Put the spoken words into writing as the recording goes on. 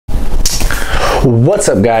What's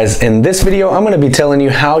up guys? In this video I'm going to be telling you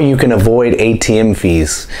how you can avoid ATM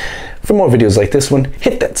fees. For more videos like this one,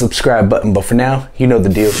 hit that subscribe button, but for now, you know the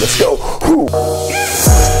deal. Let's go.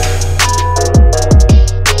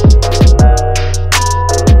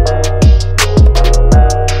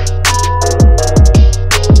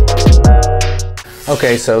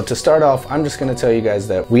 Okay, so to start off, I'm just going to tell you guys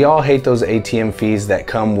that we all hate those ATM fees that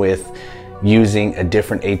come with using a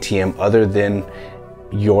different ATM other than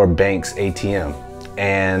your bank's ATM.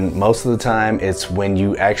 And most of the time it's when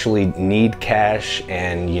you actually need cash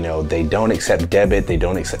and they don't accept debit, they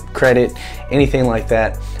don't accept credit, anything like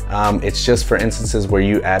that. It's just for instances where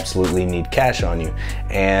you absolutely need cash on you.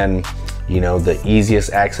 And the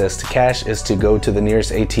easiest access to cash is to go to the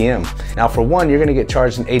nearest ATM. Now for one, you're gonna get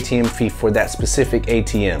charged an ATM fee for that specific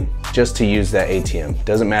ATM, just to use that ATM.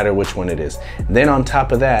 Doesn't matter which one it is. Then on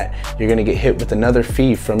top of that, you're gonna get hit with another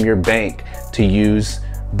fee from your bank to use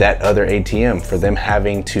that other ATM, for them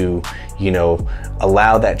having to,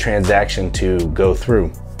 allow that transaction to go through.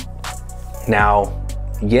 Now,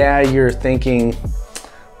 yeah, you're thinking,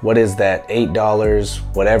 what is that, $8,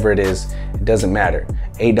 whatever it is, it doesn't matter.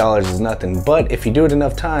 $8 is nothing, but if you do it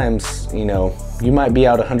enough times, you might be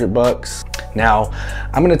out $100. Now,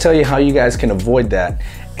 I'm gonna tell you how you guys can avoid that,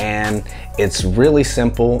 and it's really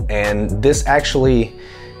simple, and this actually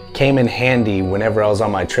came in handy whenever I was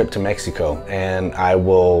on my trip to Mexico, and I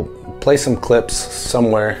will play some clips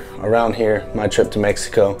somewhere around here, my trip to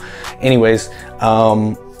Mexico. Anyways,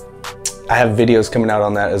 I have videos coming out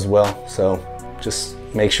on that as well, so just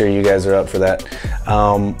make sure you guys are up for that.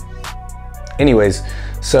 Anyways,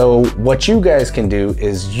 so what you guys can do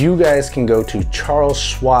is you guys can go to Charles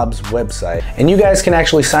Schwab's website, and you guys can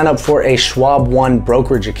actually sign up for a Schwab One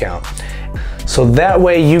brokerage account. So that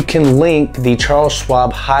way you can link the Charles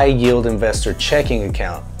Schwab High Yield Investor checking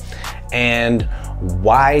account. And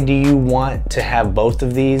why do you want to have both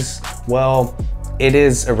of these? Well, it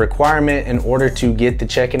is a requirement in order to get the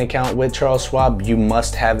checking account with Charles Schwab. You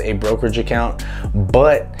must have a brokerage account,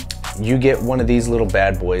 but you get one of these little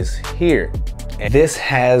bad boys here. And this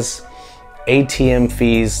has ATM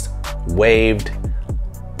fees waived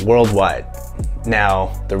worldwide.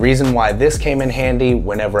 Now, the reason why this came in handy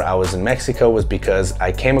whenever I was in Mexico was because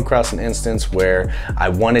I came across an instance where I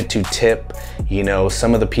wanted to tip,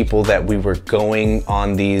 some of the people that we were going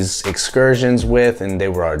on these excursions with, and they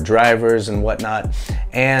were our drivers and whatnot.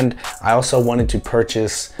 And I also wanted to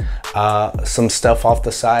purchase some stuff off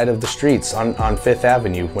the side of the streets on Fifth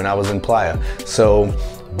Avenue when I was in Playa. So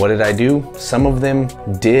what did I do? Some of them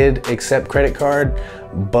did accept credit card,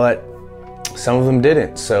 but some of them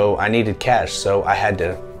didn't, so I needed cash. So I had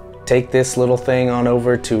to take this little thing on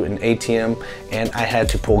over to an ATM, and I had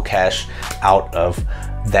to pull cash out of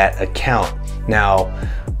that account. Now,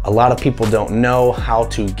 a lot of people don't know how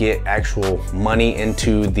to get actual money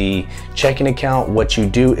into the checking account. What you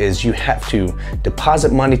do is you have to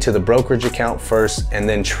deposit money to the brokerage account first, and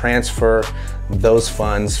then transfer those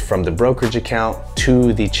funds from the brokerage account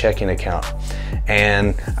to the checking account.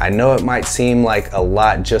 And I know it might seem like a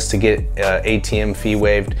lot just to get ATM fee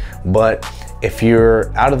waived, but if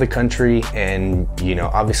you're out of the country and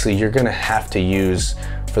obviously you're gonna have to use,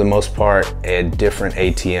 for the most part, a different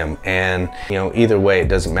ATM, and either way it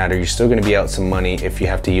doesn't matter, you're still going to be out some money if you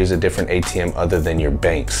have to use a different ATM other than your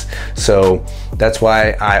bank's. So that's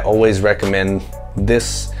why I always recommend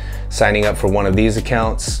this, signing up for one of these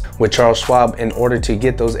accounts with Charles Schwab in order to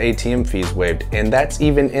get those ATM fees waived. And that's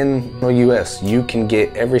even in the US. You can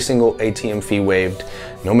get every single ATM fee waived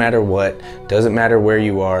no matter what. Doesn't matter where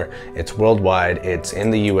you are. It's worldwide. It's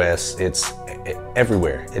in the US. It's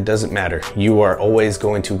everywhere. It doesn't matter. You are always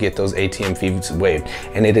going to get those ATM fees waived,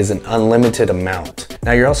 and it is an unlimited amount.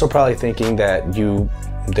 Now you're also probably thinking that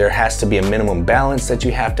there has to be a minimum balance that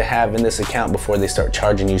you have to have in this account before they start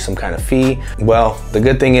charging you some kind of fee. Well, the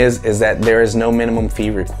good thing is that there is no minimum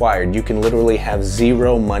fee required. You can literally have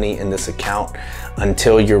zero money in this account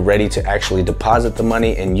until you're ready to actually deposit the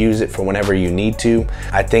money and use it for whenever you need to.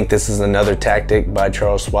 I think this is another tactic by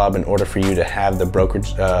Charles Schwab. In order for you to have the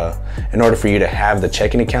brokerage, in order for you to have the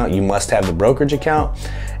checking account, you must have the brokerage account.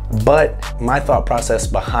 But my thought process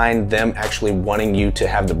behind them actually wanting you to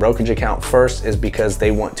have the brokerage account first is because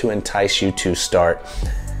they want to entice you to start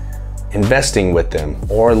investing with them,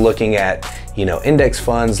 or looking at, index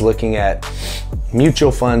funds, looking at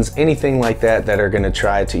mutual funds, anything like that are going to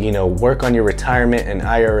try to, work on your retirement and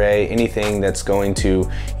IRA, anything that's going to,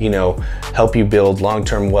 help you build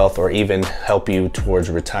long-term wealth or even help you towards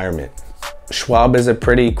retirement. Schwab is a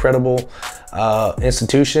pretty credible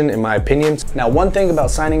institution in my opinion. Now, one thing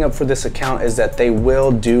about signing up for this account is that they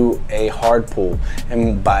will do a hard pull,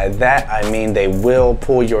 and by that I mean they will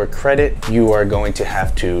pull your credit. You are going to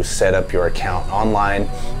have to set up your account online,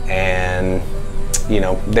 and you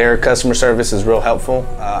know, their customer service is real helpful.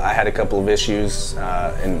 I had a couple of issues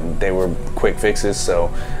and they were quick fixes. So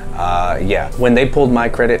yeah, when they pulled my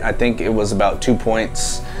credit, I think it was about 2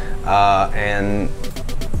 points, and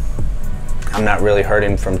I'm not really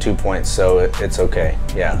hurting from 2 points, so it's okay.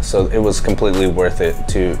 Yeah, so it was completely worth it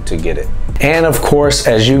to get it. And of course,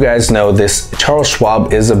 as you guys know, this Charles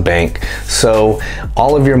Schwab is a bank, so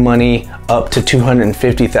all of your money up to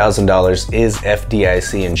 $250,000 is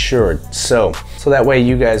FDIC insured. So that way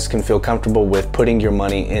you guys can feel comfortable with putting your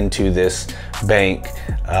money into this bank,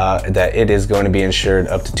 that it is going to be insured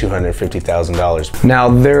up to $250,000. Now,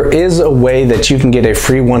 there is a way that you can get a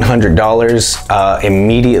free $100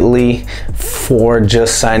 immediately for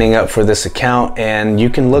just signing up for this account, and you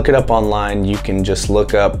can look it up online. You can just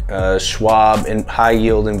look up Schwab and high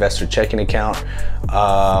yield investor checking account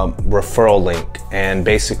referral link, and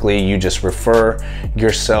basically you just refer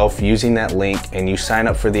yourself using that link and you sign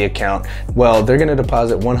up for the account. Well, they're going to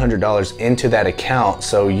deposit $100 into that account,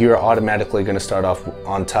 so you're automatically going to start off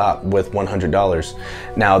on top with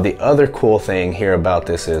 $100. Now, the other cool thing here about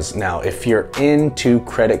this is, now if you're into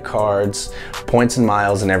credit cards, points and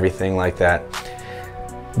miles and everything like that,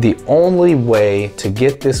 the only way to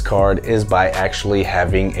get this card is by actually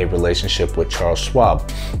having a relationship with Charles Schwab.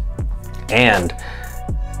 And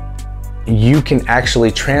you can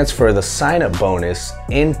actually transfer the sign-up bonus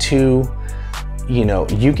into,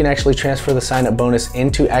 you can actually transfer the sign-up bonus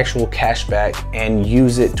into actual cashback and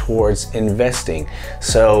use it towards investing.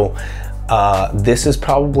 So this is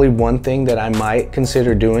probably one thing that I might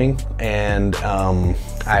consider doing, and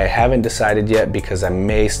I haven't decided yet because I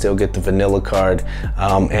may still get the vanilla card,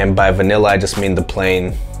 and by vanilla I just mean the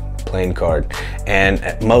plain card. And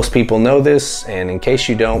most people know this, and in case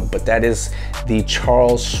you don't, but that is the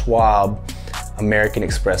Charles Schwab American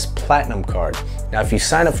Express Platinum card. Now, if you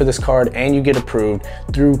sign up for this card and you get approved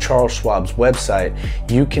through Charles Schwab's website,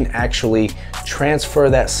 you can actually transfer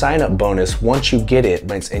that sign-up bonus once you get it,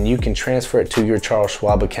 and you can transfer it to your Charles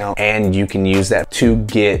Schwab account, and you can use that to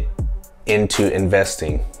get into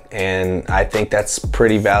investing. And I think that's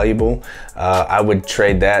pretty valuable. I would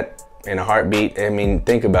trade that in a heartbeat. I mean,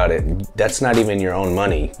 think about it. That's not even your own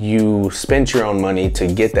money. You spent your own money to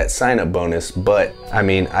get that sign-up bonus, but I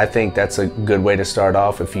mean, I think that's a good way to start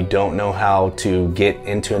off if you don't know how to get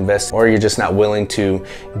into investing, or you're just not willing to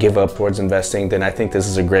give up towards investing. Then I think this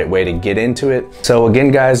is a great way to get into it. So again,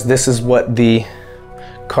 guys, this is what the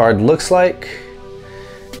card looks like.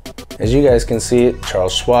 As you guys can see it,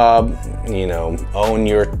 Charles Schwab, own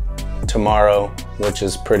your tomorrow, which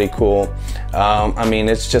is pretty cool. I mean,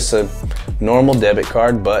 it's just a normal debit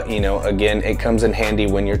card, but again, it comes in handy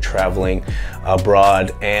when you're traveling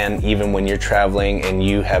abroad, and even when you're traveling and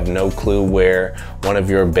you have no clue where one of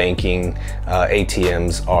your banking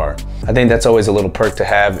ATMs are. I think that's always a little perk to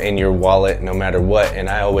have in your wallet no matter what, and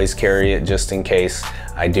I always carry it just in case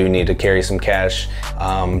I do need to carry some cash,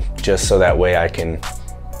 just so that way I can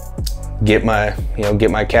get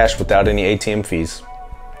my cash without any ATM fees.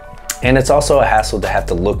 And it's also a hassle to have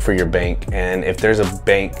to look for your bank, and if there's a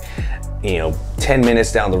bank 10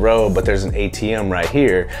 minutes down the road but there's an ATM right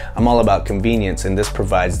here, I'm all about convenience, and this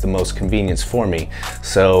provides the most convenience for me.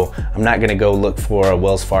 So I'm not gonna go look for a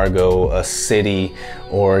Wells Fargo, a Citi,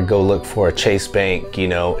 or go look for a Chase Bank.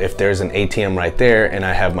 If there's an ATM right there and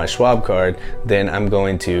I have my Schwab card, then I'm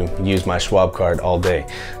going to use my Schwab card all day.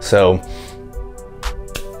 So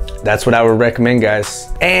that's what I would recommend,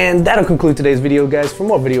 guys. And that'll conclude today's video, guys. For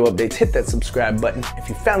more video updates, hit that subscribe button. If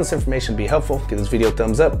you found this information to be helpful, give this video a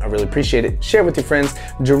thumbs up. I really appreciate it. Share with your friends.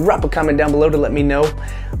 Drop a comment down below to let me know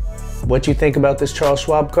what you think about this Charles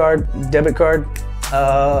Schwab debit card.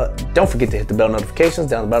 Don't forget to hit the bell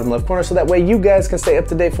notifications down the bottom left corner, so that way you guys can stay up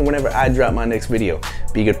to date for whenever I drop my next video.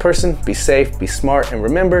 Be a good person, be safe, be smart, and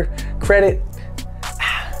remember, credit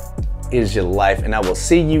is your life. And I will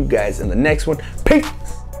see you guys in the next one. Peace.